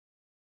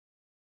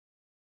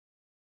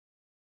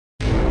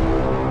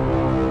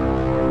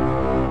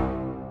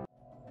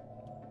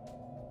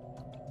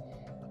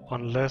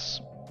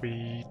unless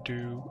we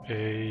do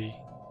a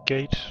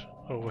gate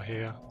over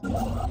here.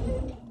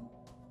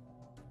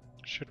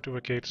 Should do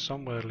a gate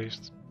somewhere at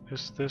least.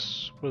 Is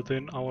this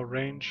within our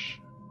range?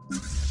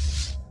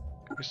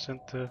 Can we send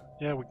the...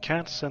 Yeah, we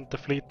can't send the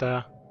fleet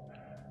there.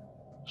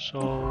 So...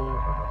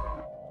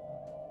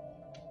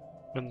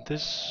 when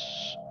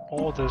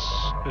all this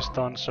is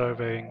done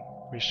surveying,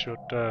 we should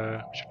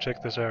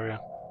check this area.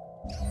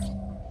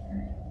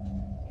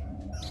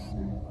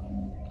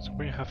 So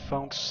we have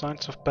found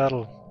signs of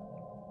battle.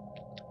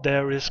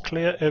 There is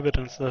clear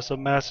evidence that a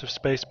massive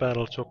space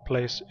battle took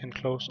place in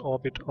close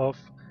orbit of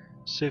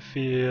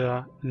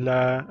Cepheus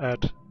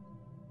at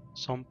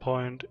some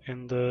point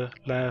in the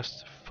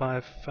last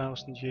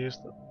 5,000 years.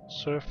 The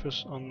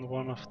surface on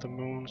one of the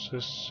moons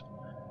is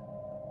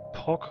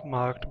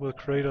pockmarked with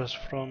craters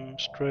from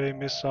stray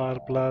missile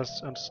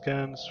blasts, and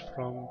scans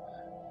from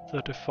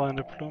the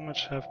definer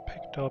plumage have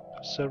picked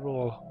up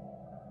several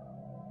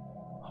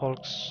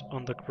hulks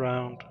on the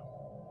ground.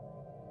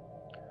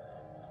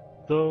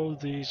 Though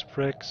these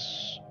wrecked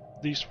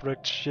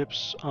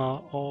ships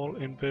are all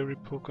in very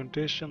poor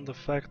condition, the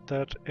fact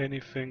that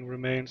anything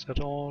remains at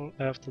all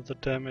after the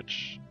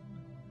damage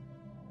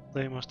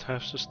they must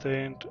have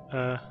sustained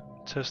a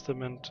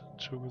testament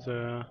to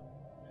the...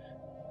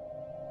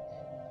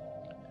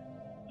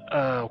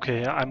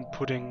 okay, I'm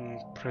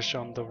putting pressure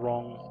on the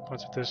wrong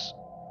part of this.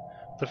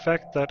 The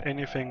fact that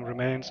anything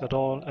remains at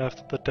all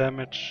after the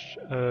damage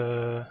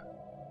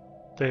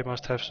they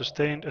must have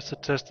sustained is a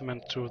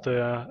testament to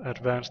their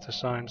advanced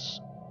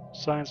designs.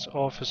 Science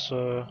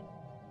Officer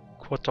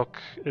Quatok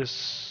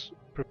is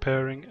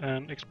preparing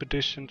an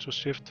expedition to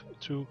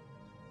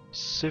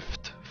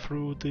sift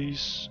through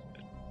these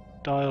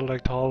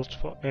dialect hulls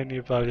for any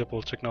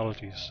valuable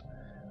technologies.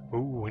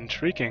 Ooh,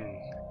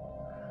 intriguing.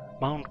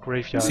 Mount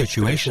Graveyard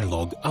Situation Station.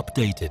 log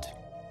updated.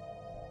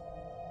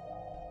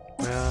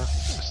 Where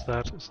is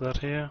that? Is that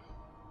here?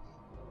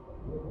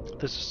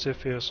 This is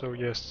Cepheus, so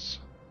yes.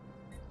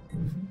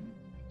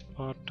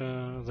 But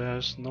there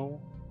is no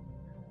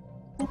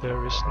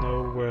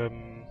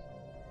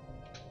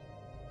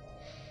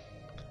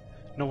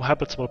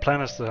habitable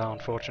planets there,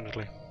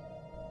 unfortunately.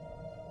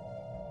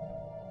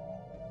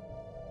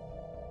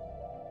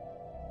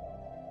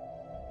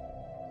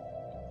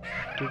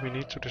 Do we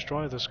need to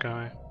destroy this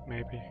guy?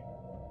 Maybe.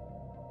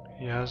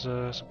 He has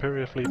a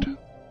superior fleet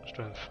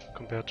strength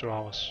compared to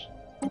ours.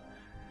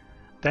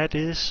 That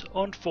is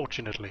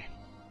unfortunately.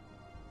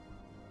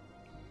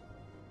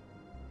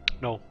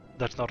 No,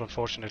 that's not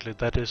unfortunately,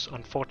 that is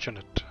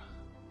unfortunate.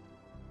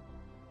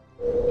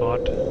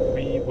 But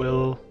we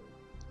will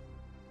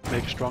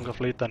make a stronger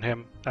fleet than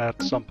him at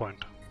some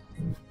point.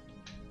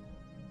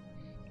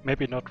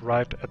 Maybe not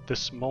right at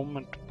this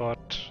moment,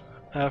 but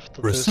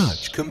after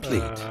Research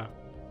complete.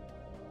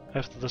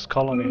 After this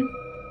colony.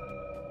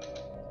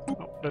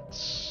 Oh,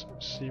 let's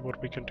see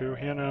what we can do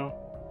here now.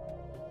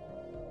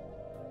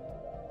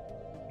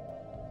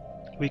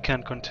 We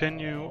can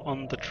continue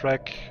on the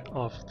track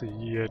of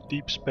the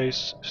deep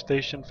space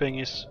station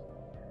thingies,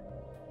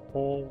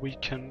 or we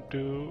can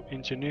do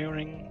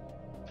engineering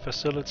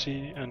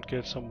facility and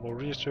get some more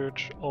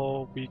research,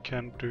 or we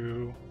can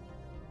do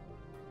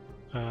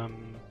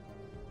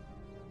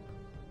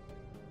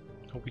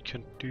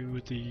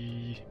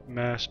the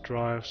mass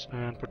drives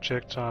and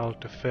projectile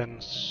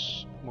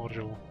defense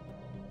module.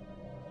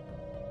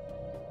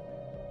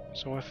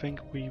 So I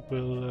think we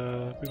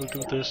will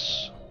do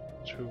this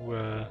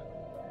to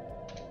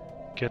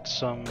get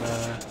some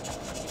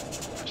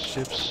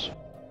ships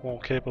more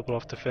capable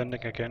of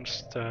defending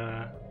against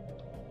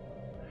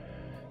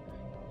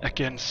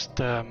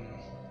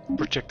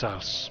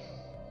projectiles.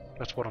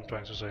 That's what I'm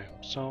trying to say.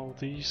 So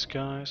these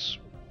guys,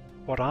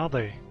 what are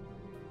they?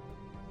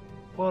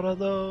 What are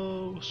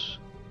those?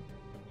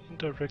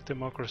 Indirect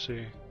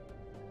democracy,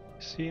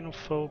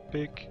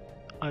 xenophobic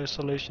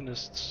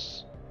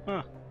isolationists.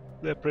 Huh,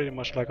 they're pretty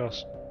much like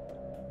us.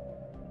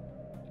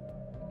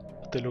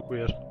 But they look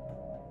weird.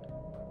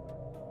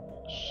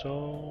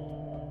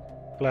 So,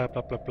 blah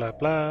blah blah blah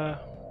blah.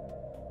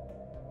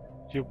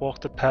 You walk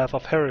the path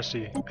of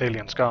heresy,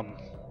 alien scum.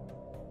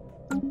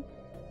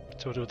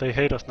 So do they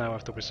hate us now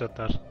after we said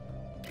that?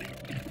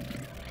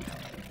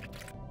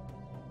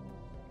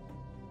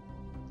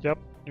 Yep,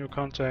 new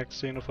contact,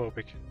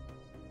 xenophobic.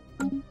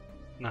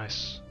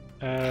 Nice.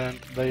 And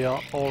they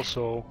are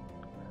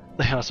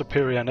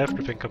superior in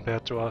everything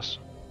compared to us.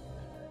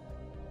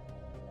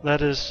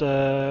 That is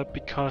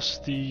because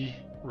the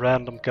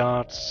random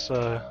guards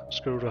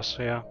screwed us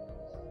here.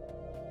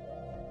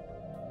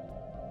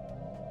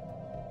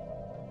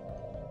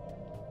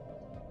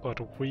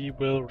 But we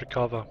will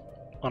recover,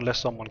 unless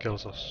someone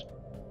kills us.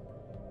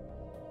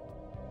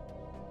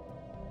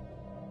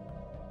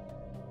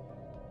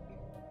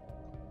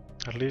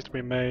 At least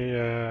we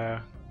may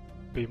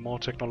be more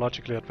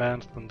technologically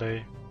advanced than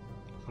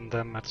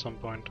them at some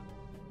point.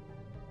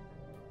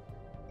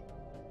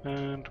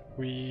 And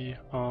we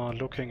are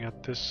looking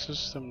at this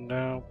system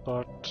now,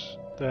 but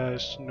there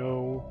is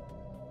no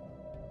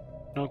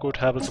good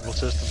habitable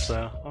systems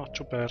there. Oh,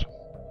 too bad.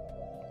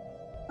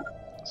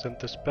 Send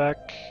this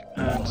back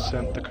and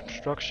send the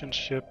construction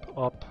ship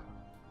up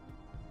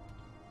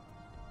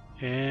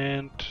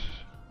and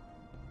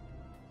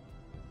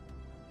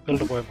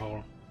build a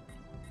wormhole.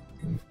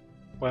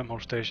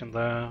 Wormhole station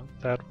there.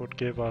 That would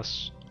give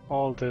us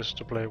all this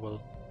to play with.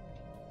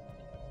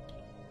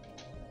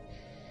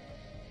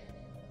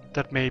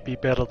 That may be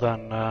better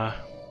than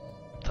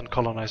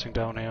colonizing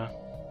down here.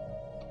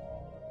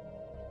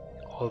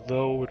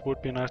 Although it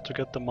would be nice to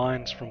get the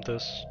mines from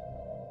this.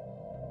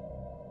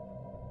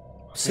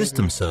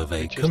 System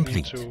survey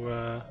complete.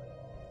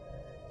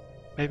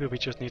 Maybe we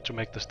just need to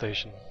make the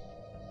station.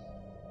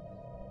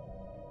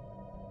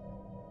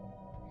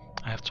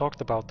 I have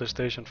talked about this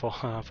station for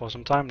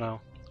some time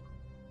now.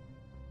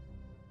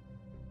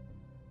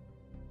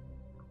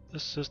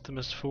 This system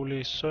is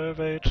fully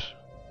surveyed.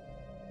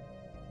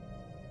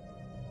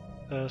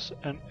 There's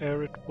an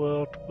arid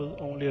world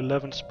with only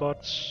 11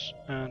 spots,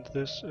 and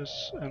this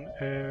is an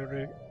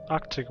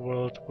Arctic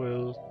world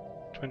with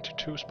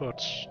 22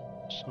 spots.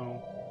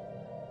 So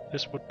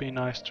this would be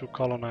nice to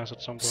colonize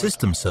at some point.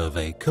 System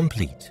survey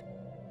complete.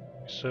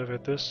 We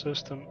surveyed this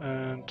system,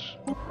 and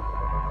I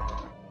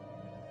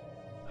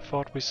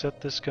thought we set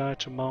this guy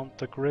to mount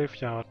the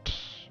graveyard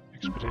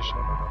expedition.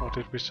 Or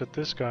did we set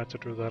this guy to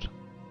do that?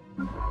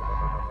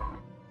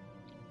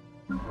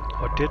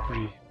 Or did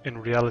we, in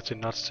reality,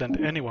 not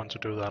send anyone to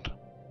do that?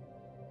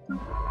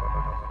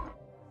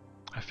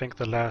 I think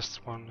the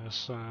last one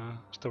is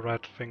the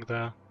right thing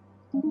there.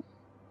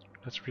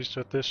 Let's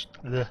research this.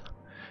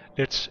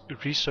 Let's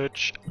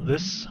research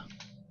this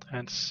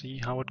and see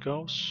how it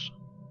goes.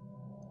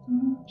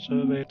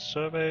 Surveyed,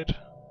 surveyed.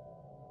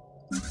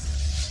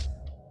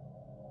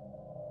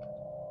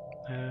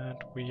 And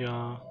we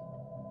are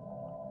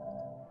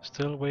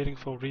still waiting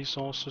for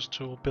resources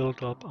to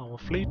build up our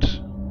fleet.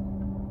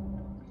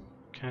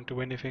 Can't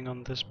do anything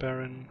on this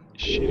barren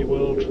shitty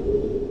world.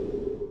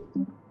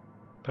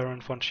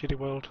 Barren fun shitty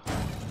world.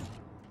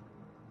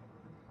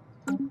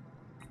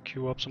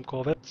 Queue up some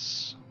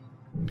corvettes,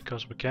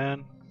 because we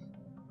can.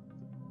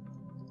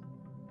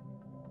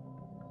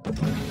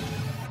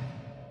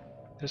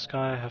 This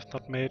guy has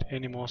not made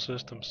any more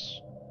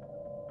systems.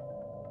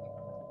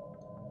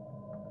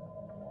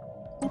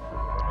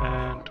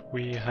 And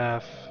we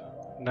have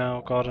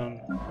now got a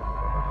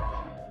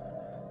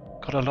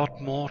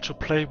lot more to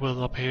play with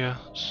up here.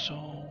 So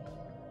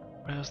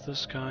where's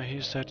this guy?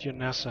 He's at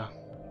UNASA.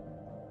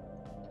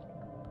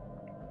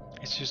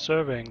 Is he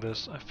surveying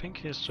this? I think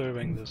he's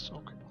surveying this.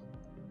 Okay.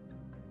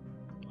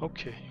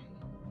 Okay.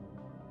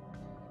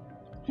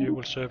 You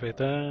will survey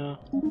there,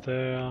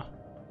 there,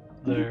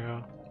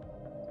 there,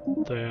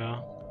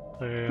 there,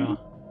 there,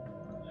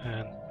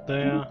 and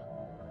there.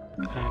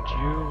 And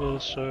you will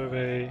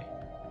survey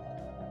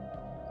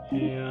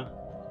here,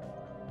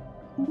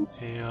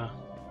 here,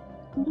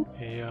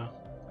 here,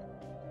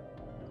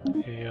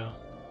 here,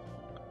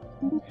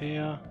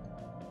 here.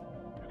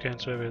 You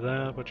can't survey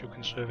there, but you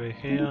can survey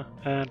here.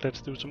 And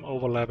let's do some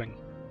overlapping.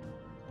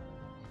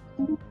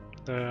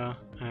 There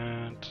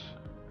and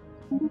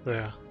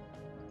there.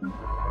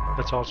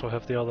 Let's also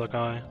have the other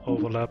guy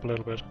overlap a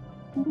little bit.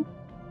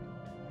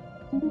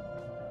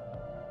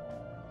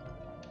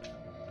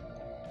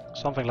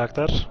 Something like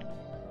that.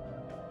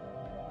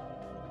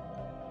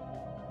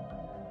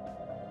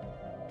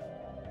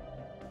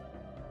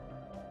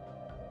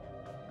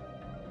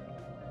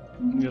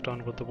 We are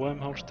done with the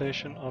wormhole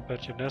station up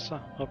at UNASA,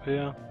 up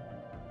here.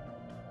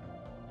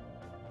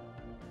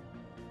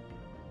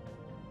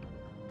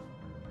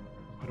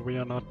 But we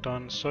are not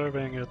done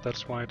surveying it,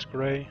 that's why it's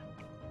grey.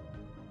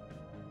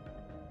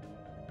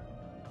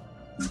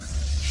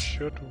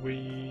 Should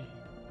we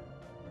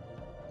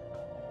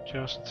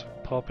just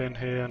pop in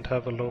here and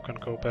have a look and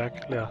go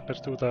back? Yeah,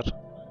 let's do that.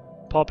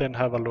 Pop in,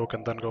 have a look,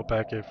 and then go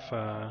back if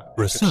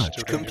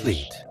research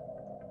complete.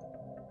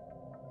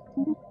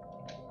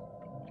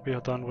 We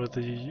are done with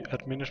the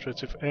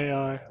administrative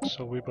AI,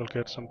 so we will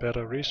get some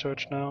better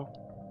research now.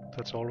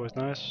 That's always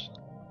nice.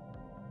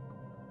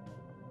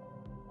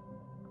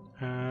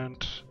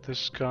 And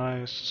this guy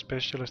is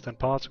specialist in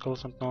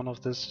particles, and none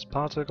of this is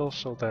particles,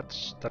 so that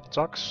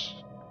sucks.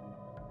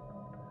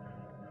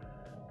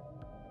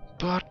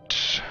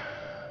 But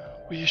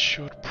we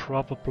should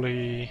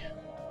probably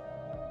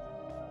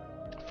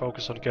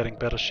focus on getting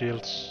better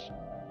shields.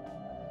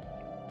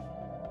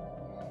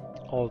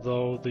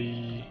 Although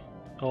the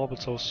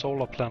orbital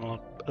solar panel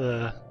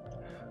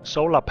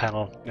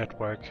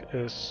network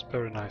is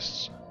very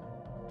nice.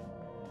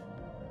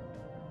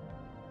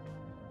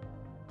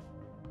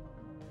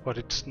 But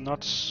it's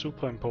not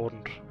super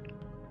important.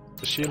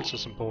 The shields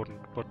is important,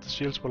 but the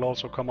shields will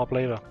also come up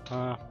later.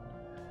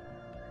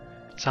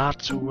 It's hard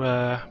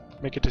to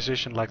make a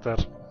decision like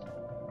that.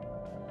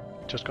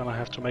 Just gonna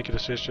have to make a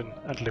decision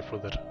and live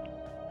with it.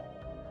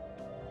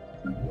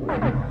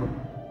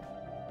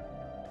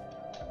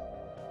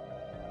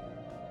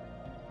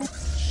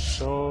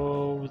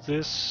 So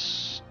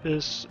this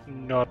is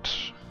not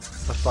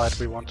a fight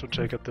we want to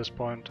take at this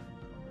point.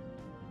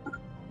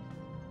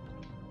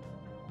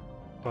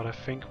 But I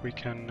think we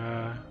can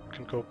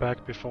go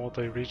back before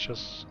they reach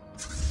us.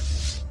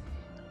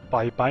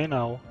 Bye bye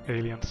now,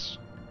 aliens.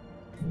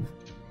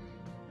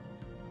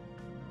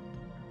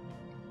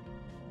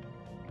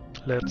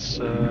 Let's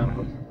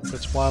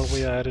while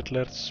we are at it,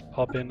 let's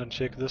pop in and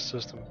check this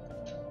system.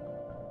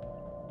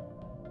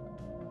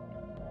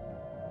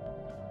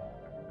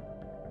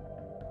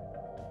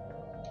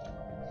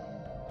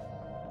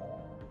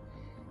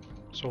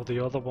 So the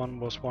other one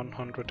was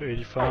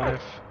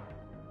 185.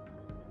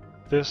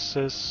 This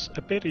is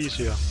a bit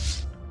easier.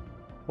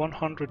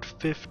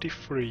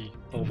 153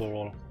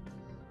 overall.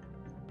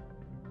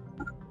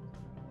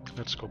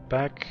 Let's go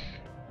back.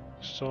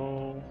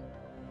 So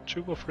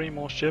 2 or 3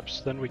 more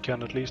ships, then we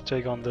can at least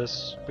take on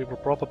this. We will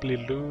probably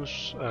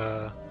lose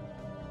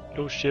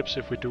ships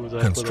if we do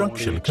that with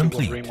only 2 or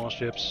 3 more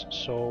ships.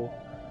 So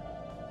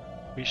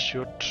we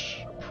should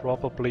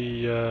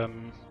probably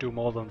do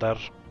more than that.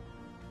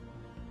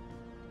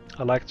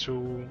 I like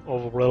to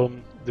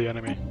overwhelm the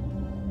enemy.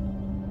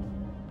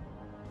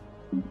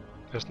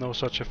 There's no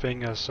such a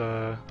thing as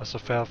a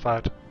fair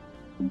fight.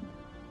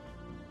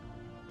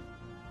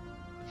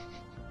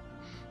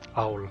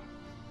 Owl.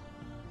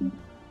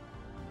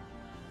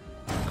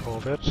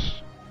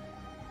 Corvette.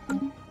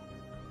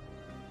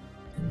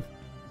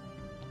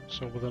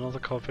 So with another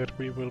Corvette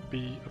we will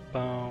be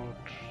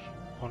about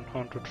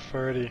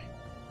 130.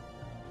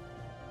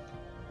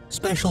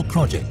 Special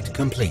project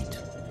complete.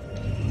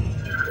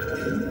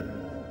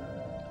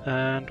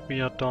 And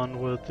we are done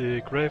with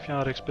the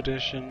graveyard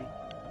expedition.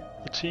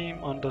 The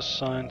team under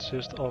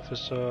Scientist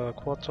Officer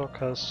Quartok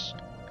has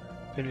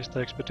finished the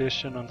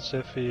expedition on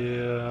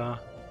Zephyr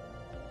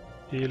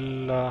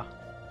Illa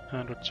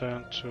and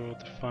returned to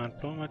the fine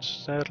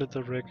plumage. Sadly,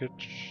 the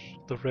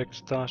wrecked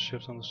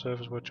starships on the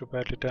surface were too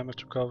badly damaged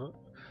to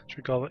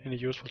recover any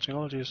useful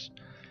technologies.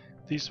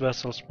 These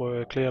vessels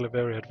were clearly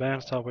very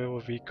advanced, however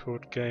we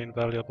could gain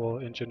valuable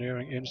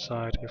engineering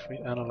insight if we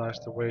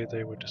analyzed the way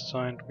they were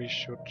designed. We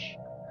should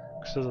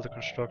consider the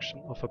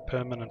construction of a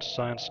permanent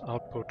science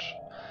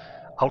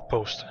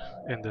outpost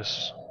in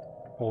this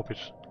orbit.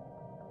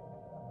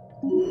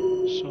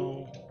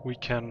 So we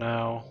can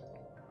now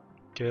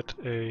get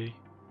a...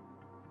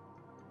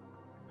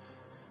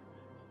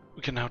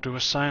 We can now do a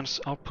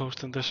science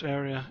outpost in this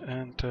area,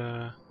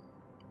 and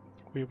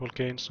we will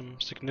gain some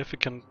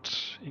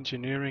significant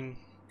engineering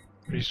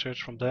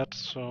research from that,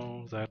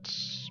 so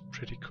that's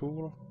pretty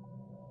cool.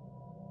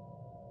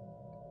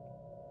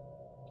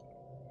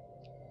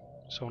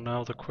 So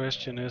now the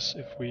question is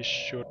if we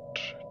should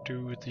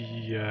do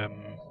the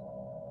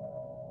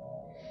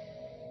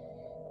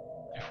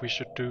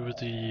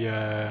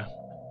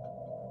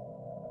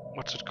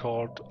what's it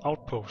called?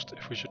 Outpost.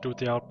 If we should do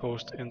the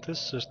outpost in this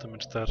system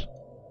instead.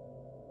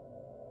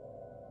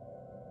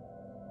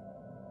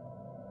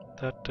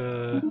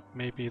 That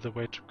may be the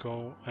way to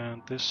go.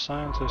 And this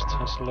scientist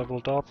has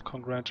leveled up.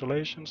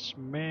 Congratulations,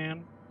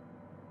 man.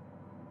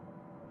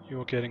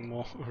 You're getting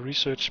more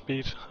research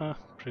speed. Huh?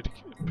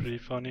 Pretty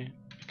funny,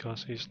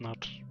 because he's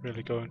not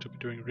really going to be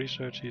doing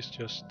research. He's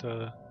just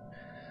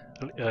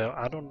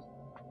I don't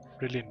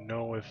really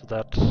know if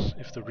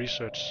the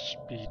research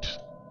speed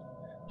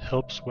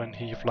helps when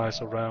he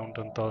flies around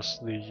and does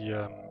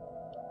the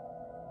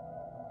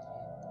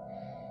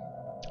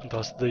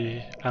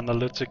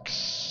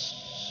analytics.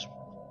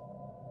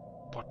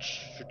 What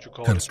should you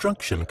call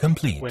Construction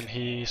complete. When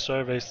he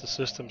surveys the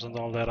systems and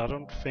all that, I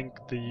don't think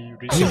the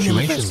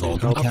Evacuation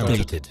log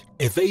completed.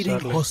 Evading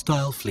sadly.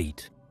 Hostile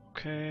fleet.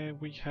 Okay,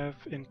 we have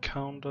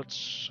encountered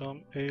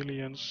some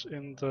aliens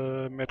in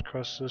the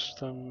Medcross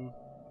system.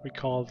 We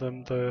call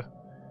them the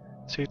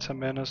Theta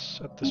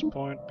Menace at this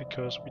point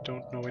because we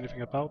don't know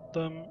anything about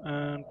them,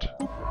 and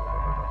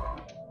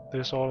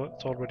it's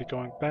already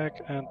going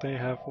back, and they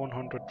have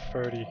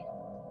 130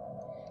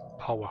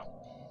 power.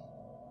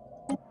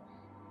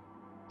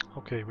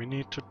 Okay, we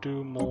need to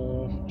do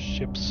more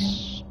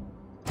ships,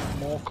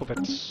 more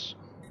corvettes.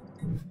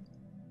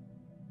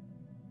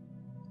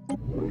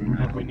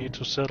 And we need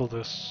to settle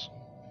this.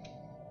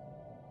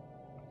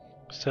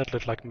 Settle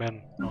it like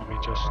men. No, I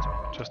mean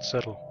just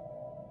settle.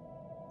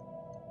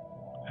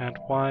 And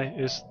why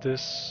is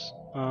this?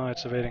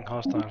 It's evading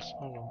hostiles.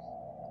 Oh no.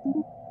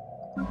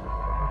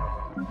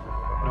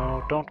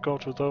 No, don't go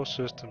to those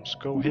systems.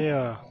 Go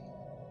here.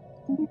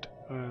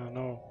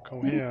 No,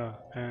 go here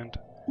and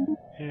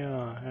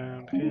here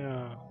and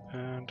here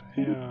and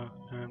here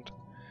and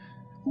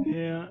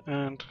here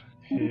and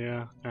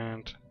here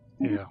and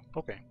here.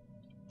 Okay.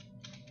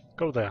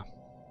 Go there.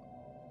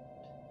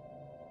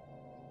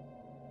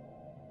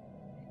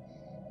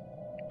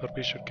 But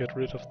we should get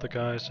rid of the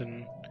guys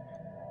in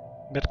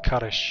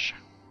Medcarish.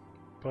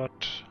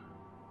 But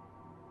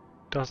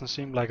doesn't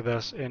seem like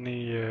there's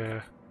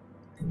any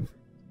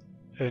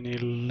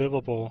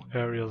livable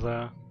area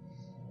there.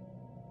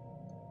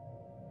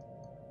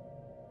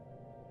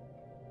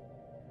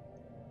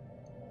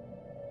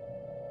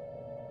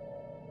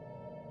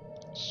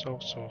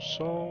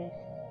 So.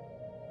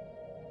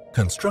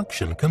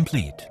 Construction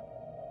complete.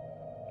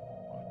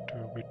 What do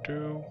we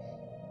do?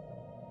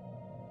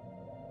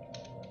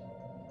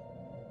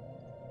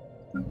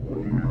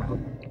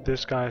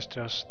 This guy's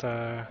just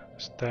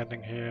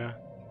standing here.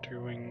 Do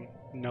doing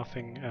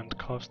nothing and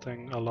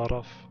costing a lot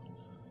of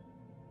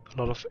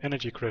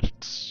energy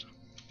credits.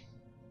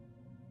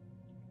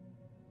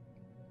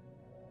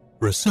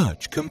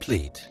 Research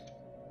complete.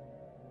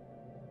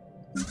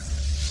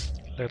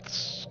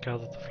 Let's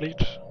gather the fleet.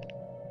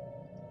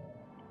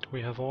 Do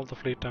we have all the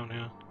fleet down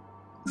here?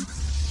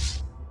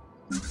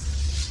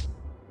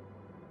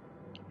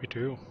 We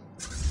do.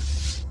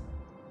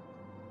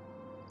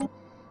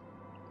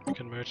 We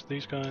can merge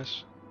these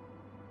guys.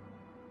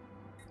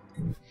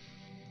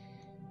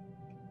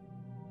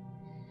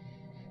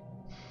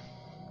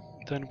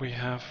 Then we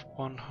have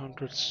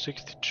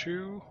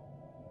 162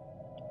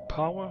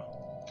 power.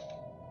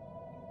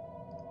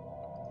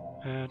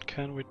 And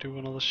can we do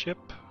another ship?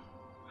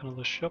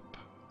 Another ship?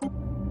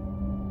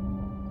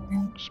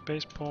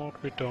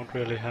 Spaceport, we don't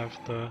really have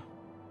the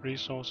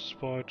resources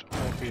for it.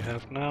 What we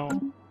have now.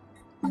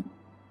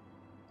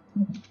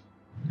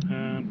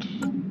 And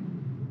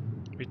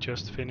we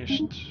just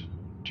finished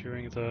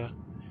during the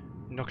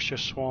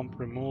noxious swamp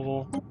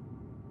removal.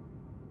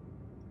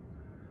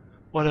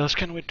 What else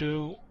can we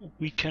do?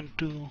 We can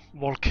do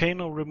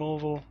volcano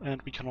removal,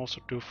 and we can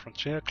also do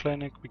frontier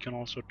clinic. We can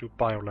also do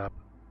biolab.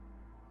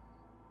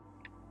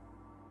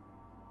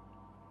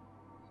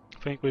 I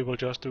think we will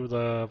just do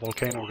the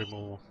volcano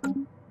removal.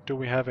 Do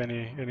we have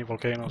any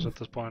volcanoes at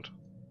this point?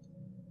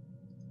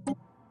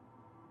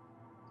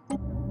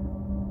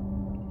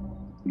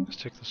 Let's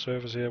check the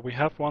surface here. We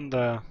have one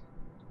there,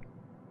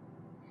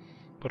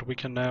 but we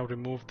can now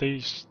remove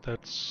these.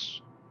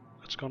 That's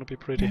gonna be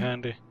pretty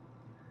handy.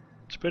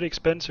 It's pretty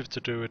expensive to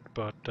do it,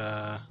 but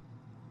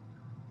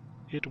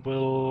it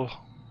will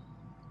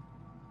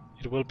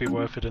be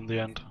worth it in the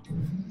end.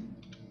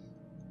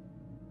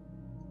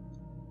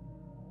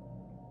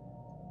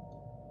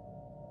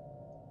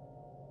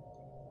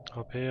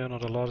 Up here,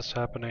 not a lot is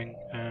happening,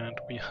 and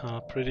we are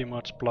pretty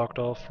much blocked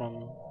off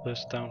from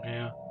this down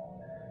here.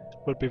 It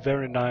will be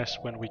very nice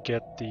when we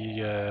get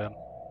the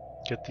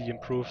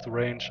improved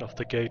range of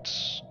the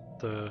gates.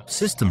 The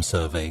System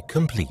survey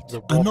complete.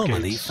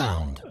 Anomaly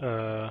found.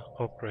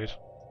 Upgrade,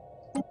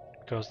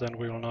 because then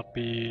we will not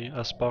be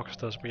as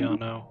boxed as we are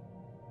now.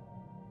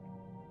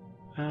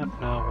 And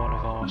now one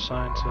of our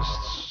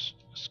scientists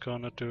is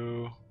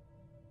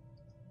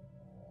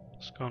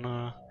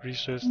gonna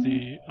research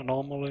the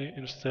anomaly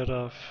instead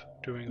of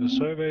doing the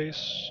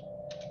surveys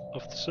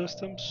of the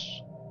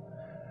systems.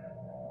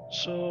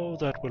 So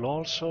that will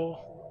also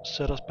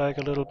set us back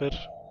a little bit.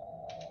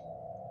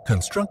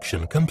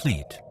 Construction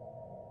complete.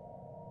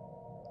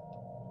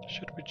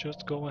 Should we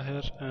just go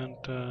ahead and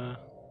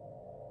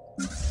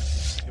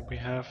we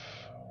have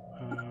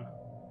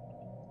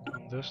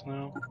done this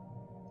now?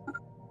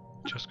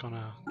 Just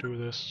gonna do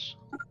this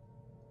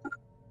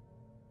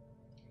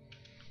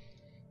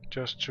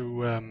just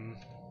to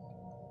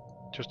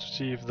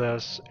see if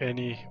there's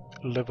any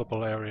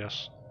livable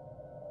areas.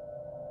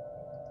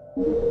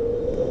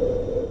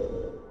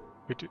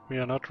 We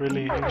are not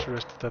really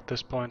interested at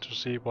this point to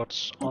see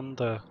what's on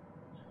the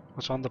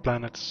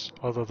planets,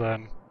 other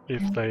than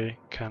if they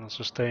can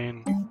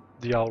sustain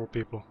the owl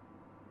people.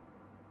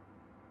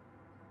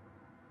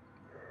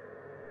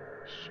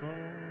 So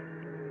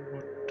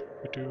what do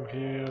we do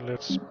here?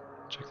 Let's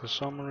check the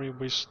summary.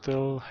 We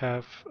still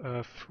have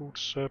a food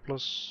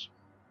surplus.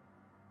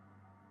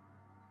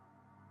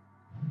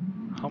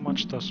 How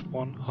much does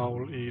one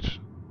owl eat?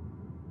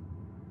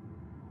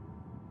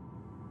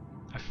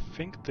 I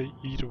think they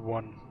eat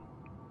one.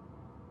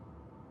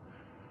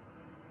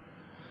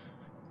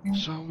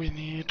 So we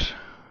need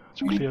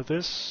to clear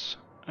this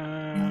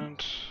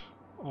and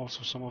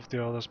also some of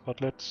the others, but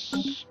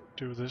let's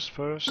do this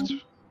first.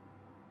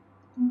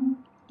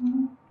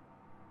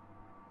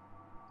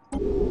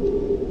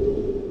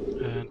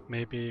 And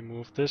maybe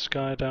move this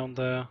guy down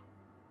there.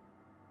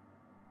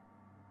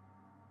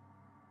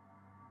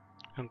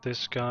 And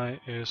this guy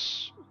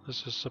this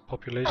is a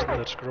population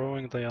that's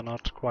growing. They are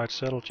not quite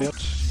settled yet.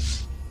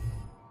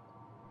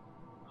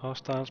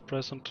 Hostiles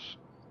present.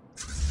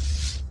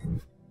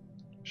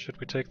 Should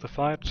we take the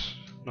fight?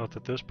 Not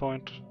at this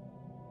point.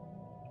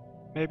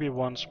 Maybe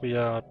once we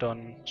are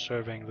done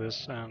surveying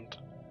this, and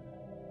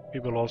we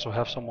will also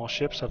have some more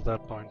ships at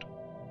that point.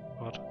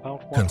 But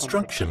about 100.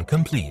 Construction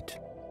complete.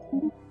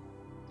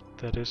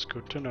 That is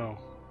good to know.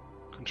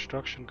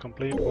 Construction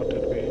complete. What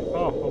did we...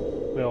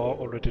 Oh, we are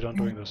already done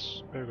doing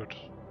this. Very good.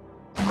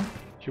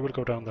 You will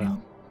go down there.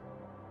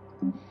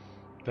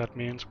 That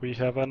means we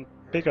have a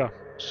bigger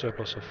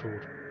surplus of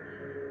food.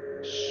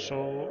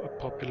 So a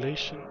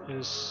population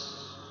is...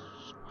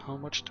 How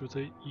much do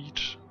they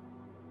eat?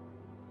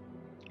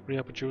 We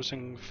are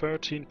producing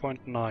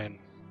 13.9.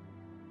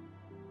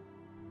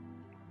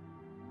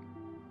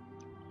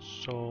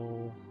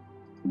 So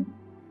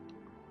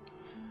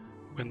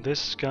when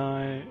this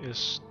guy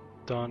is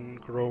done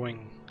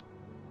growing,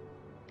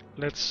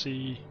 let's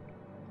see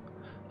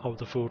how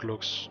the food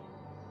looks.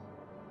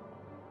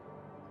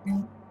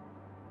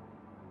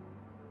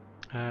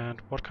 And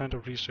what kind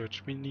of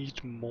research? We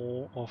need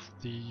more of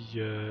the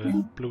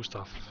blue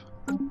stuff.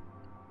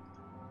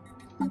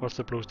 What's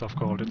the blue stuff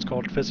called? It's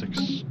called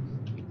physics.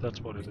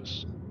 That's what it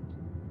is.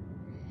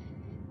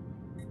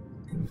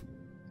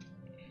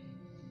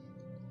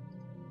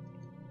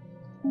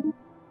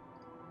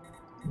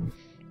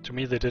 To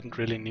me, they didn't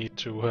really need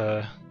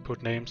to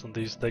put names on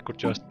these. They could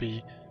just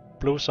be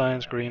blue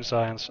science, green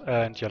science,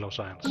 and yellow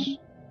science.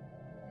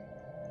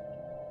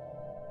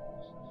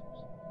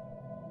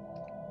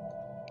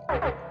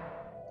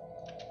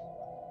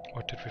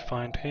 What did we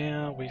find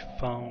here? We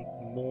found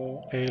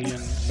more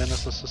alien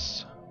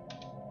menaces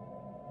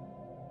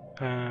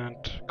and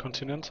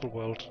continental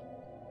world.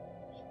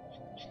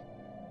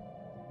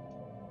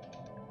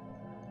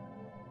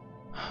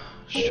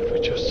 Should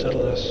we just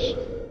settle this?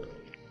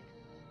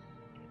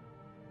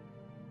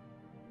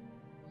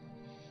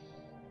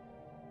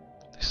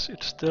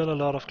 It's still a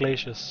lot of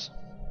glaciers.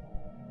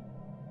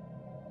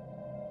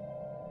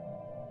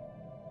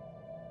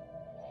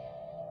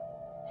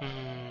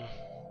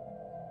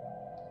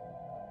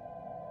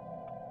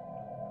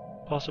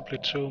 Possibly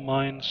 2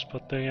 mines,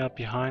 but they are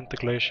behind the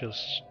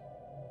glaciers.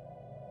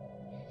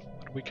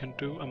 But we can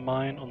do a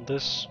mine on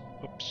this,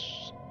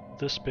 oops,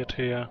 this bit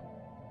here.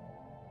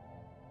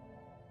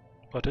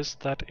 But is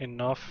that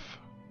enough?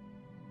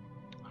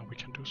 We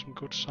can do some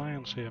good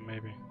science here,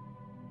 maybe.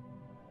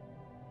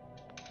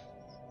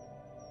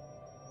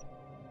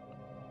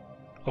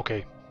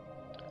 Okay,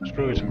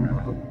 screw it.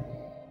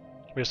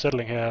 We're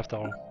settling here after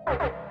all.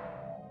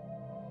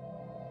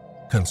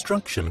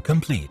 Construction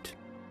complete.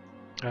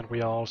 And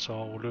we are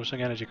also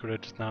losing energy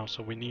credits now,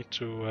 so we need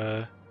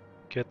to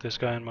get this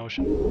guy in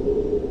motion.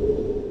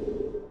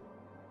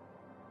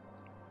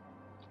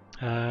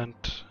 And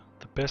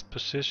the best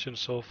position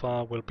so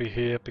far will be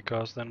here,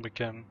 because then we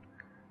can,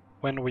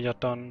 when we are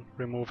done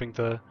removing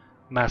the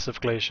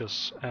massive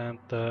glaciers and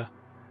the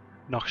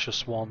noxious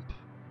swamp,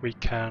 we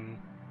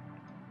can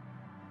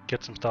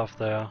get some stuff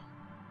there.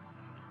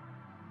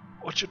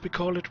 What should we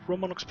call it?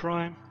 Romanux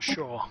Prime?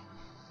 Sure.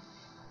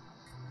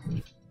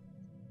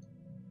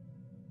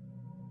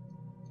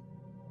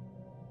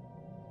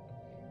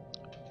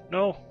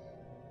 No!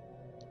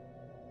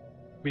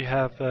 We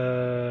have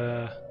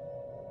a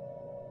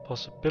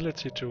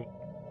possibility to...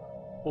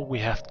 Oh, we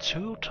have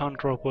 2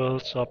 tundra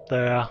worlds up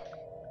there.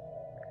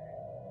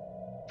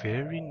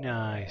 Very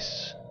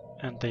nice.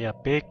 And they are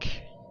big.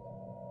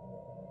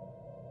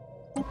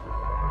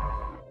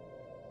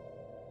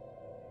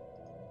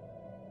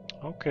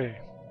 Okay.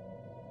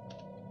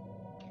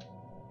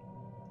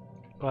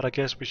 But I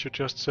guess we should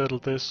just settle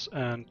this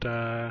and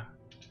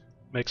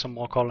make some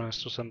more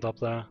colonies to send up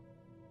there.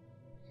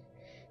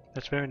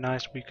 That's very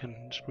nice, we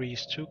can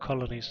squeeze 2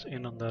 colonies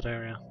in on that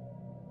area.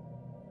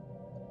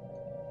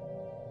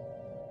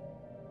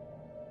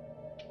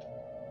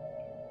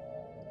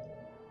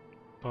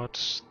 But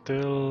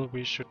still,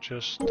 we should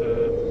just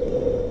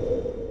do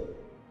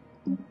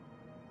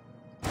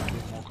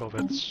more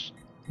corvettes.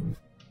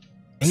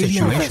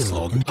 Situation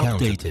log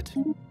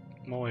updated.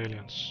 More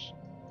aliens.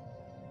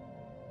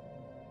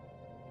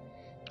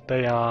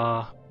 They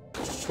are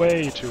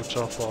way too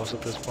tough for us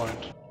at this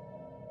point.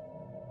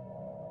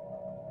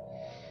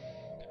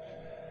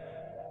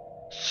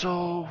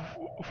 So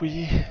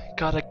we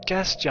got a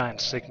gas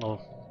giant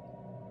signal.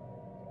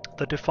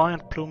 The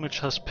Defiant plumage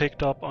has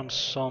picked up on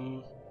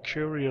some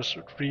curious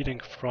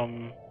reading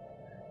from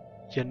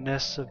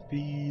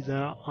Yenesavi.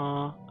 There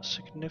are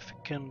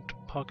significant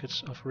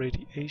pockets of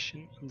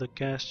radiation in the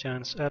gas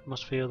giant's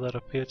atmosphere that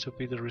appear to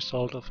be the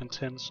result of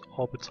intense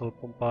orbital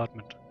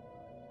bombardment.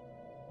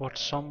 What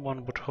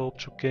someone would hope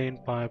to gain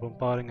by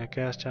bombarding a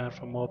gas giant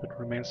from orbit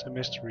remains a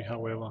mystery,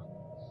 however.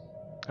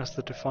 As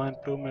the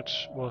Defiant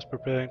plumage was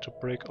preparing to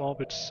break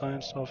orbit,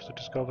 science officers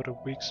discovered a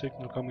weak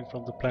signal coming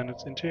from the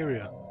planet's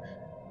interior.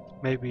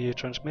 Maybe a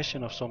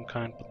transmission of some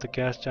kind, but the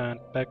gas giant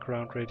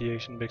background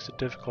radiation makes it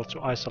difficult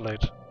to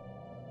isolate.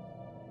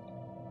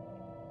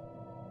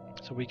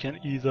 So we can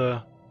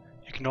either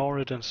ignore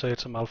it and say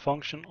it's a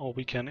malfunction, or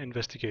we can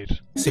investigate.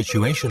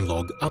 Situation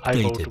log updated.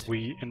 I vote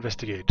we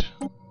investigate.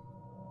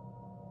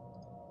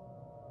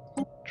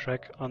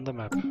 Track on the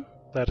map.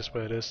 That is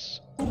where it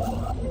is.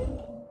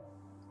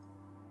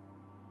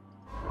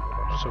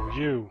 So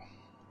you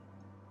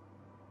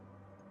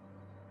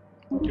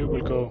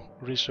will go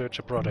research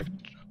a project,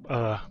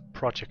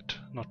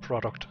 not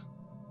product.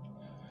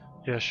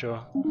 Yeah,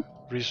 sure.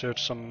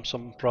 Research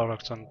some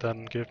products and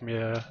then give me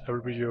a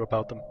review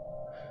about them.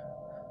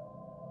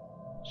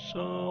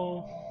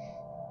 So...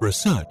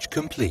 Research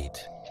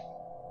complete.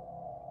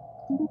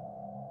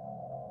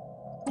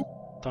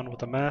 Done with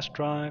the mass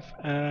drive,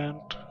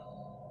 and...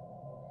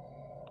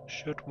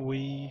 Should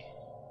we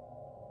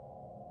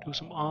do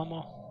some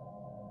armor?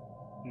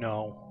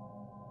 No.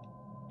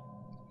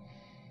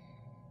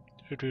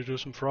 Should we do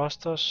some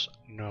thrusters?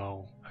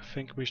 No. I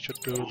think we should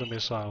do the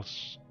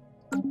missiles.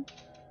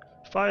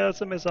 Fire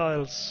the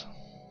missiles!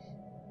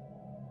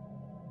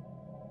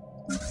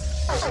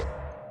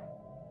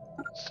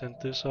 Send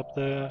this up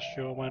there,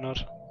 sure, why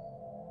not?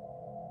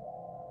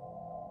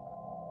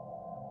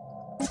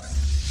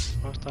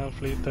 Hostile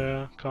fleet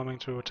there, coming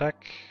to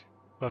attack,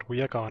 but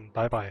we are gone,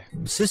 bye bye.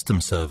 System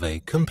survey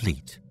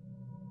complete.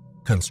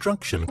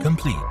 Construction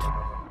complete.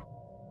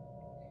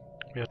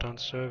 We are done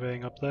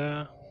surveying up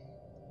there.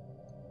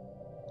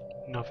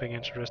 Nothing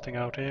interesting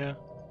out here.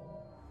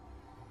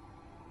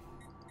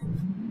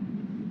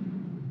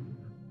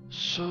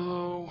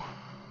 So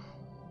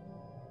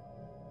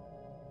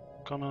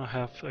gonna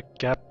have a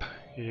gap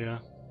here.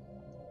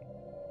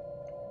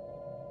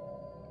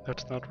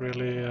 That's not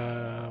really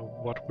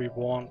what we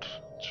want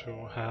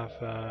to have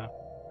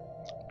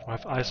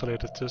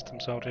isolated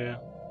systems out here.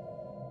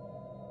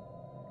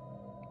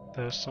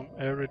 There's some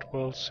arid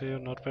worlds here,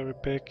 not very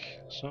big.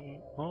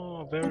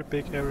 Very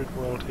big arid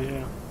world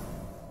here.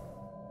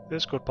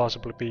 This could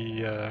possibly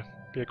be a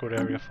good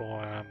area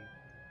for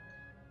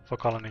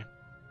colony.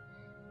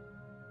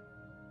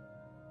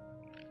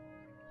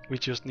 We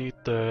just need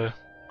the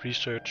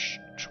research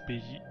to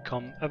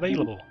become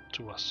available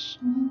to us.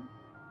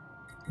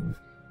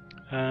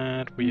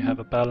 And we have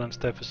a balance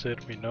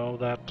deficit, we know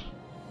that.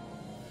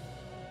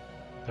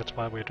 That's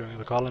why we're doing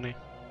the colony.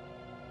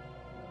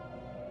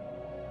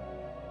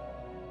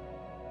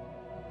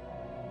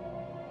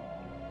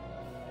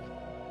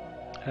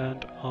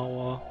 And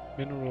our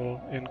mineral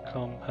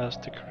income has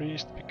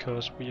decreased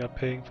because we are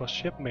paying for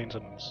ship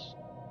maintenance.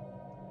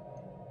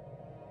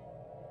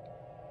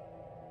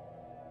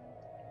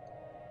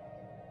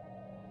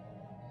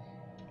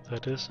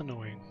 That is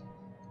annoying.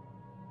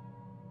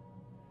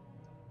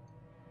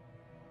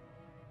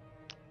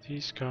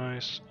 These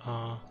guys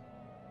are...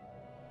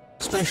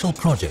 Special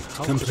project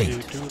complete.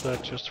 How could you do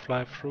that? Just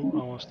fly through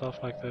our stuff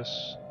like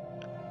this?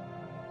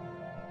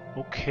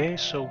 Okay,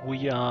 so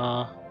we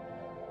are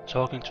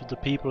talking to the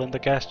people in the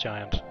gas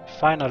giant.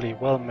 Finally,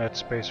 well met,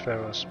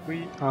 spacefarers.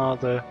 We are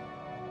the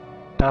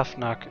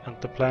Dafnak, and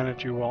the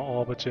planet you are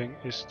orbiting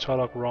is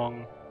Tolok,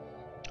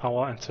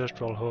 our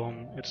ancestral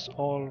home. It's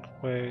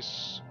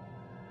always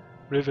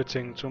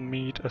riveting to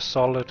meet a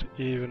solid,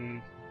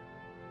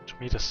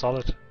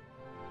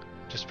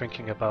 just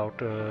thinking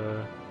about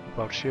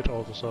shit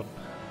all of a sudden.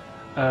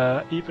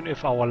 Even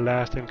if our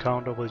last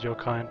encounter with your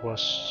kind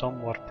was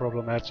somewhat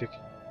problematic,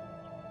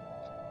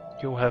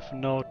 you have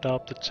no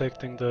doubt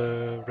detecting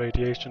the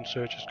radiation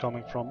surges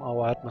coming from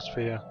our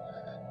atmosphere.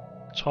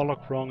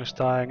 Tolok is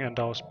dying and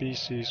our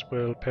species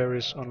will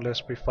perish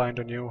unless we find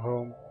a new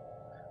home.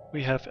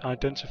 We have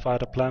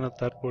identified a planet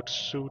that would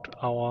suit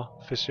our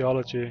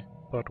physiology,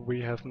 but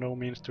we have no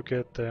means to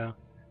get there.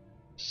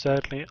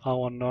 Sadly,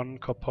 our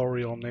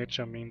non-corporeal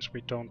nature means we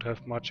don't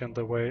have much in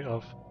the way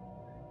of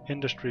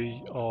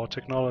industry or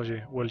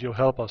technology. Will you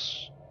help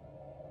us?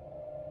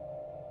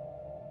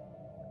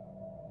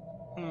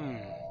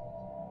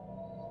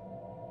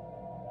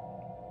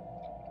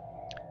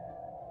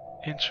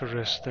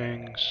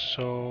 Interesting.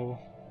 So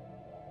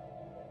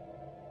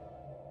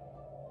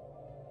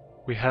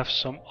we have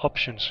some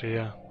options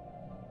here.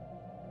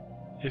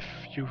 If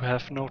you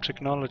have no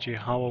technology,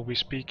 how are we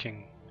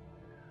speaking?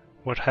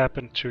 What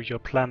happened to your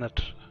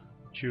planet?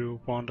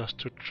 You want us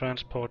to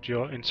transport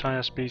your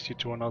entire species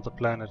to another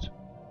planet.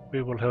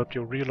 We will help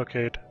you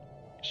relocate.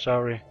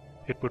 Sorry,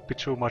 it would be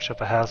too much of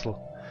a hassle.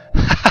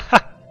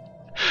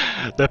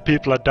 The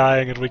people are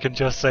dying and we can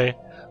just say,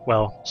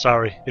 well,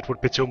 sorry, it would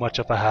be too much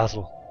of a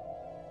hassle.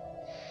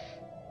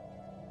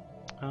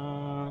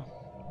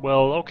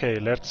 Well, okay,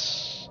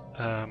 let's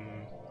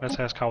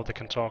ask how they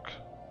can talk.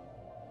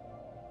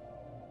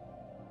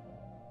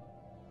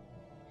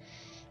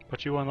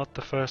 But you are not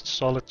the first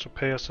solid to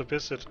pay us a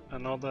visit.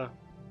 Another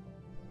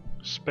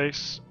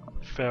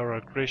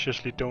spacefarer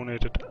graciously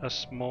donated a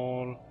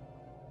small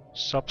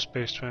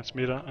subspace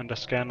transmitter and a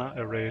scanner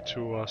array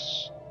to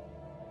us.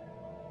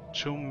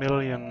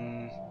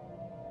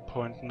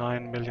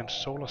 2.9 million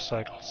solar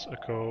cycles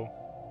ago.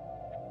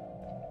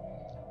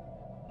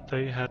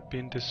 They had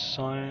been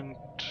designed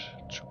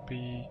to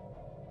be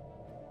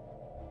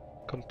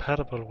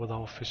compatible with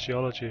our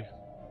physiology.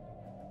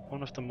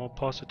 One of the more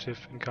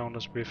positive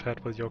encounters we've had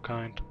with your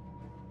kind.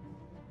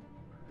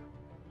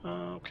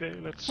 Okay,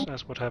 let's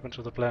ask what happened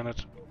to the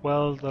planet.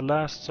 Well, the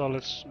last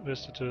solids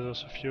visited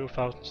us a few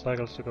thousand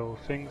cycles ago.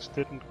 Things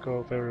didn't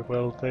go very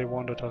well. They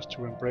wanted us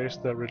to embrace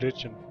their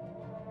religion.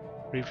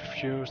 We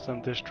refused,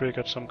 and this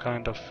triggered some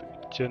kind of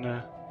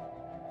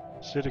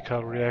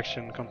genocidical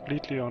reaction,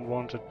 completely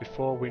unwanted.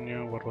 Before we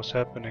knew what was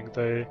happening,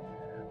 they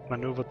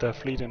maneuvered their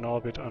fleet in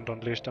orbit and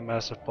unleashed a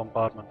massive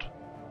bombardment.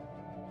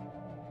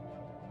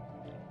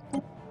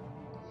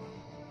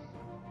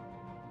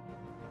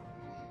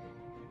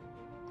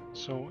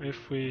 So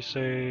if we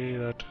say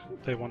that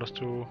they want us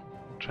to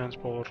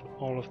transport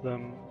all of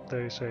them,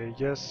 they say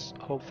yes,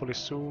 hopefully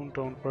soon,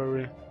 don't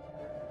worry.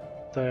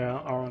 There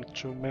aren't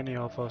too many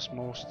of us.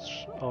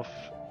 Most of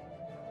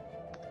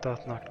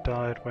Dathnak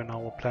died when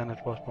our planet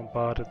was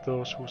bombarded.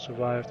 Those who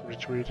survived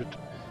retreated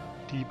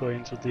deeper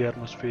into the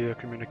atmosphere.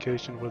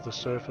 Communication with the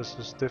surface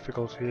is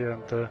difficult here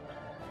and the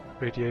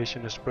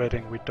radiation is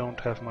spreading. We don't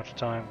have much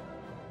time.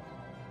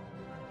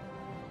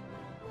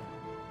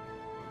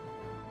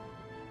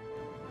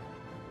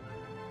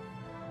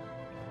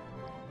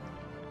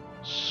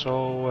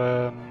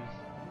 So,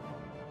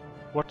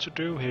 what to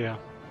do here?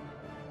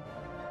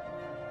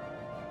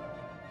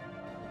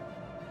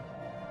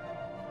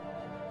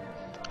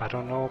 I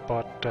don't know,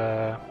 but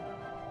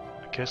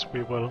guess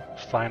we will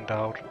find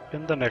out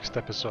in the next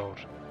episode.